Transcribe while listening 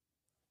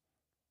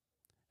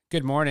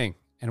Good morning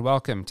and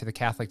welcome to the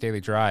Catholic Daily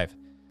Drive.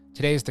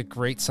 Today is the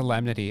great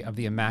solemnity of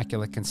the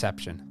Immaculate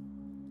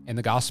Conception. In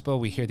the Gospel,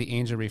 we hear the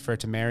angel refer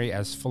to Mary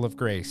as full of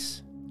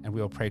grace, and we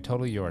will pray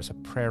Totally Yours, a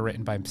prayer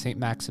written by St.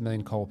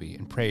 Maximilian Kolbe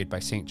and prayed by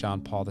St. John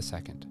Paul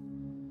II.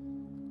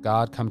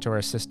 God, come to our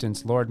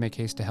assistance. Lord, make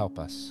haste to help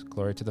us.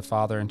 Glory to the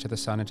Father, and to the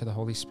Son, and to the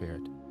Holy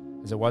Spirit,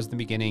 as it was in the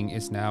beginning,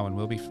 is now, and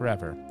will be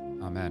forever.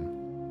 Amen.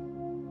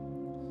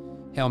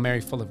 Hail Mary,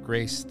 full of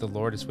grace, the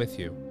Lord is with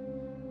you.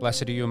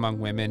 Blessed are you among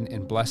women,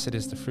 and blessed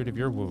is the fruit of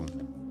your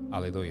womb.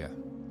 Alleluia.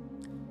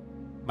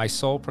 My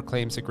soul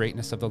proclaims the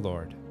greatness of the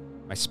Lord.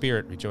 My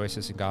spirit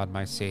rejoices in God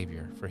my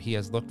Savior, for he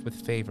has looked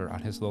with favor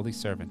on his lowly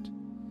servant.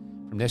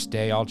 From this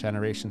day all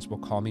generations will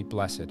call me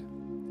blessed.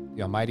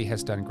 The Almighty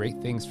has done great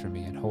things for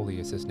me, and holy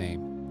is his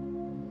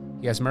name.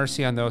 He has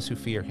mercy on those who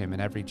fear him in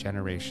every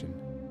generation.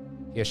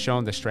 He has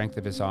shown the strength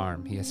of his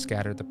arm. He has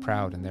scattered the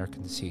proud in their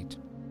conceit.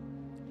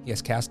 He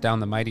has cast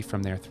down the mighty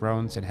from their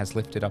thrones and has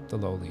lifted up the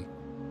lowly.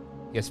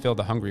 He has filled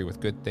the hungry with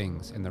good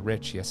things, and the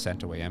rich he has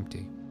sent away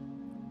empty.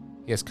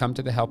 He has come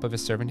to the help of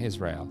his servant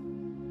Israel,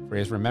 for he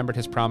has remembered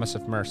his promise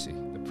of mercy,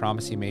 the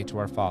promise he made to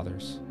our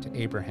fathers, to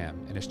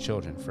Abraham and his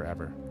children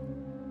forever.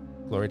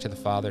 Glory to the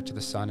Father, to the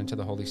Son, and to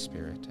the Holy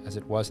Spirit, as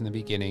it was in the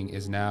beginning,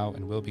 is now,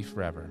 and will be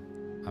forever.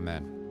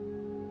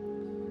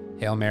 Amen.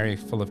 Hail Mary,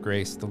 full of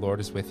grace, the Lord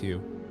is with you.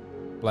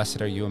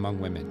 Blessed are you among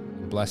women,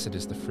 and blessed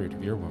is the fruit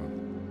of your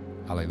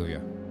womb.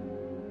 Alleluia.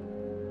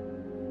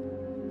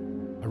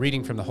 A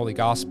reading from the Holy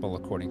Gospel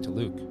according to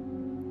Luke.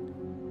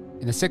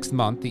 In the 6th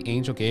month, the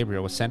angel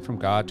Gabriel was sent from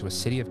God to a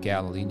city of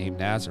Galilee named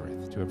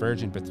Nazareth, to a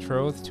virgin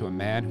betrothed to a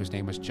man whose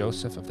name was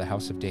Joseph of the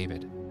house of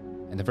David,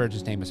 and the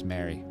virgin's name was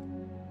Mary.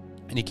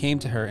 And he came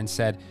to her and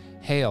said,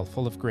 Hail,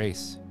 full of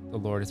grace, the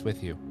Lord is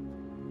with you.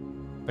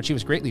 But she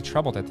was greatly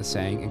troubled at the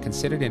saying, and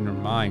considered in her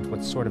mind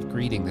what sort of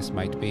greeting this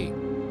might be.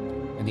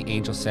 And the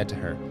angel said to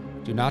her,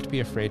 Do not be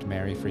afraid,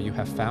 Mary, for you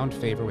have found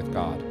favor with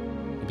God.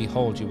 And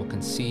behold, you will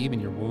conceive in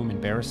your womb and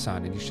bear a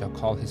son, and you shall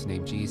call his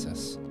name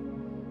Jesus.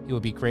 He will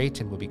be great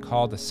and will be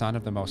called the Son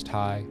of the Most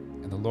High,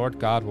 and the Lord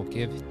God will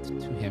give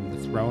to him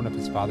the throne of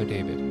his father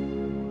David,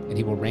 and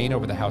he will reign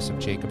over the house of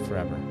Jacob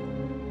forever,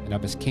 and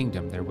of his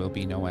kingdom there will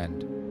be no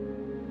end.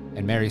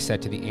 And Mary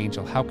said to the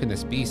angel, How can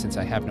this be, since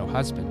I have no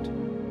husband?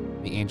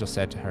 And the angel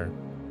said to her,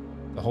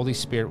 The Holy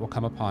Spirit will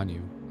come upon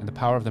you, and the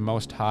power of the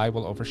Most High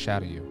will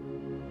overshadow you.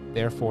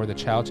 Therefore the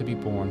child to be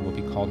born will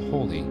be called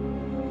Holy,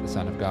 the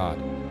Son of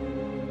God.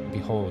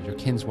 Behold, your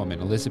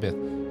kinswoman Elizabeth,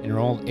 in her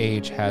old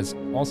age, has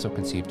also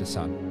conceived a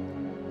son,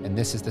 and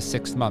this is the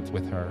 6th month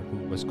with her who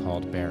was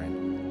called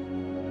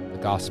barren. The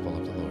Gospel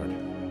of the Lord.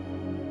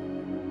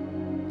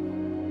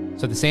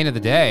 So the saint of the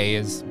day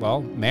is,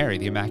 Mary,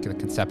 the Immaculate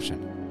Conception.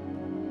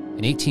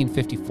 In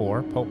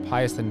 1854, Pope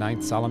Pius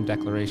IX's solemn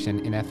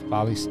declaration In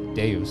Effetibus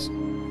Deus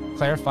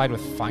clarified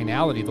with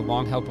finality the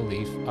long-held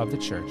belief of the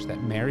Church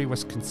that Mary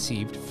was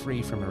conceived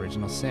free from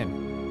original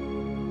sin.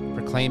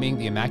 Proclaiming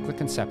the Immaculate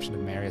Conception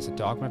of Mary as a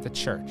dogma of the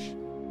Church,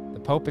 the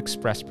Pope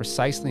expressed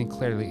precisely and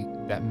clearly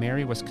that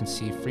Mary was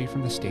conceived free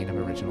from the stain of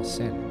original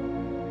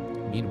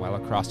sin. Meanwhile,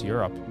 across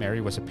Europe, Mary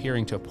was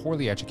appearing to a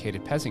poorly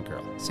educated peasant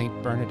girl,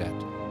 Saint Bernadette.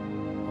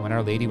 And when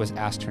Our Lady was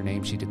asked her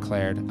name, she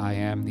declared, I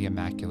am the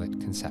Immaculate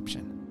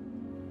Conception.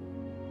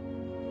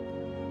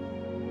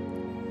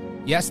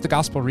 Yes, the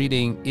Gospel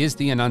reading is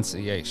the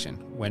Annunciation,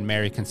 when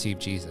Mary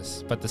conceived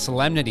Jesus, but the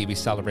solemnity we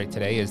celebrate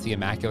today is the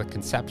Immaculate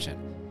Conception,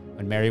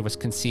 when Mary was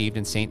conceived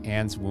in St.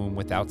 Anne's womb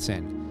without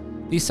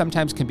sin. These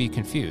sometimes can be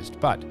confused,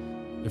 but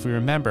if we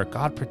remember,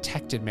 God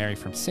protected Mary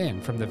from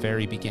sin from the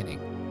very beginning.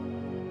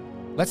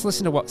 Let's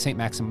listen to what St.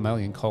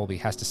 Maximilian Kolbe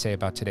has to say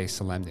about today's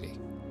solemnity.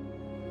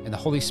 In the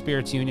Holy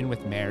Spirit's union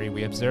with Mary,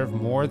 we observe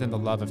more than the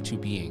love of two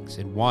beings.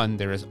 In one,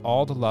 there is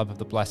all the love of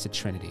the Blessed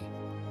Trinity,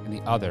 in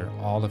the other,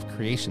 all of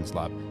creation's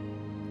love.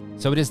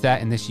 So it is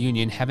that in this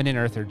union, heaven and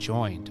earth are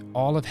joined,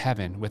 all of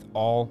heaven with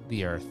all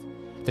the earth.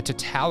 The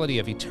totality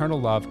of eternal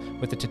love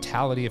with the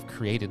totality of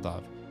created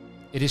love.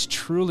 It is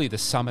truly the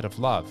summit of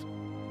love.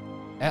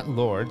 At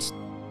Lourdes,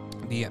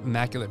 the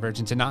Immaculate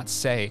Virgin did not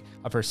say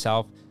of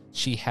herself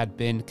she had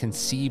been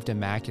conceived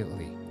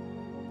immaculately,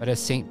 but as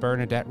Saint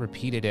Bernadette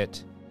repeated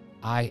it,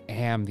 I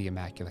am the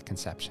Immaculate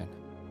Conception.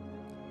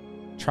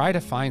 Try to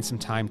find some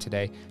time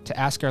today to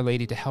ask Our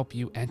Lady to help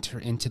you enter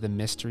into the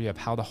mystery of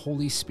how the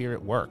Holy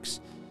Spirit works.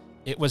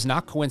 It was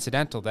not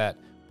coincidental that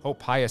Pope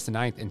Pius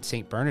IX and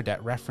Saint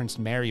Bernadette referenced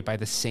Mary by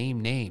the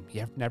same name you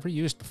have never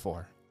used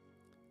before.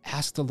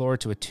 Ask the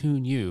Lord to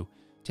attune you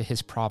to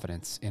his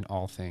providence in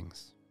all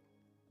things.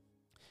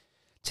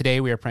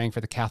 Today we are praying for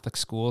the Catholic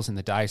schools in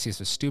the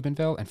Diocese of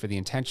Steubenville and for the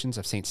intentions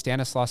of St.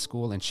 Stanislaus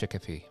School in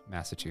Chicopee,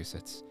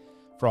 Massachusetts.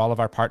 For all of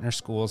our partner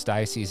schools,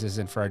 dioceses,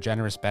 and for our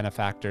generous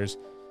benefactors,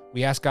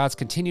 we ask God's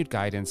continued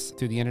guidance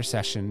through the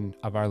intercession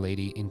of Our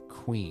Lady in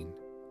Queen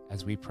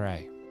as we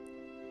pray.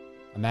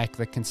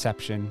 Immaculate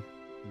Conception,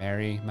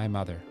 Mary, my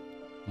mother,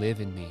 live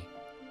in me,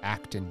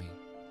 act in me,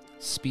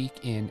 speak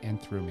in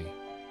and through me.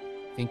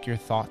 Think your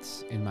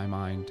thoughts in my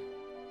mind,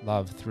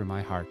 love through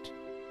my heart.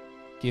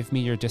 Give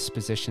me your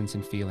dispositions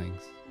and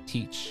feelings.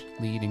 Teach,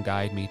 lead, and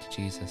guide me to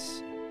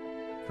Jesus.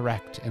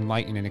 correct,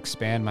 enlighten, and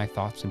expand my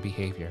thoughts and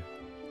behavior.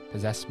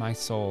 Possess my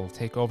soul,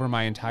 take over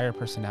my entire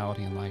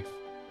personality and life.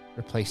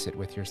 Replace it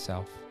with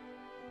yourself.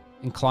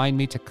 Incline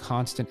me to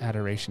constant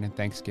adoration and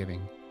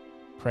thanksgiving.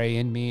 Pray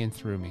in me and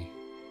through me.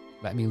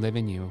 Let me live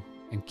in you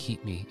and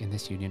keep me in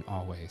this union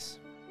always.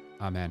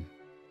 Amen.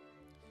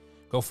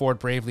 Go forward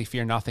bravely,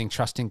 fear nothing,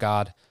 trust in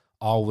God.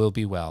 All will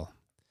be well.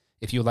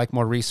 If you would like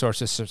more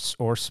resources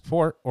or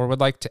support or would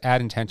like to add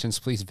intentions,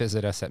 please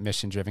visit us at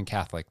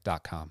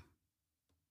missiondrivencatholic.com.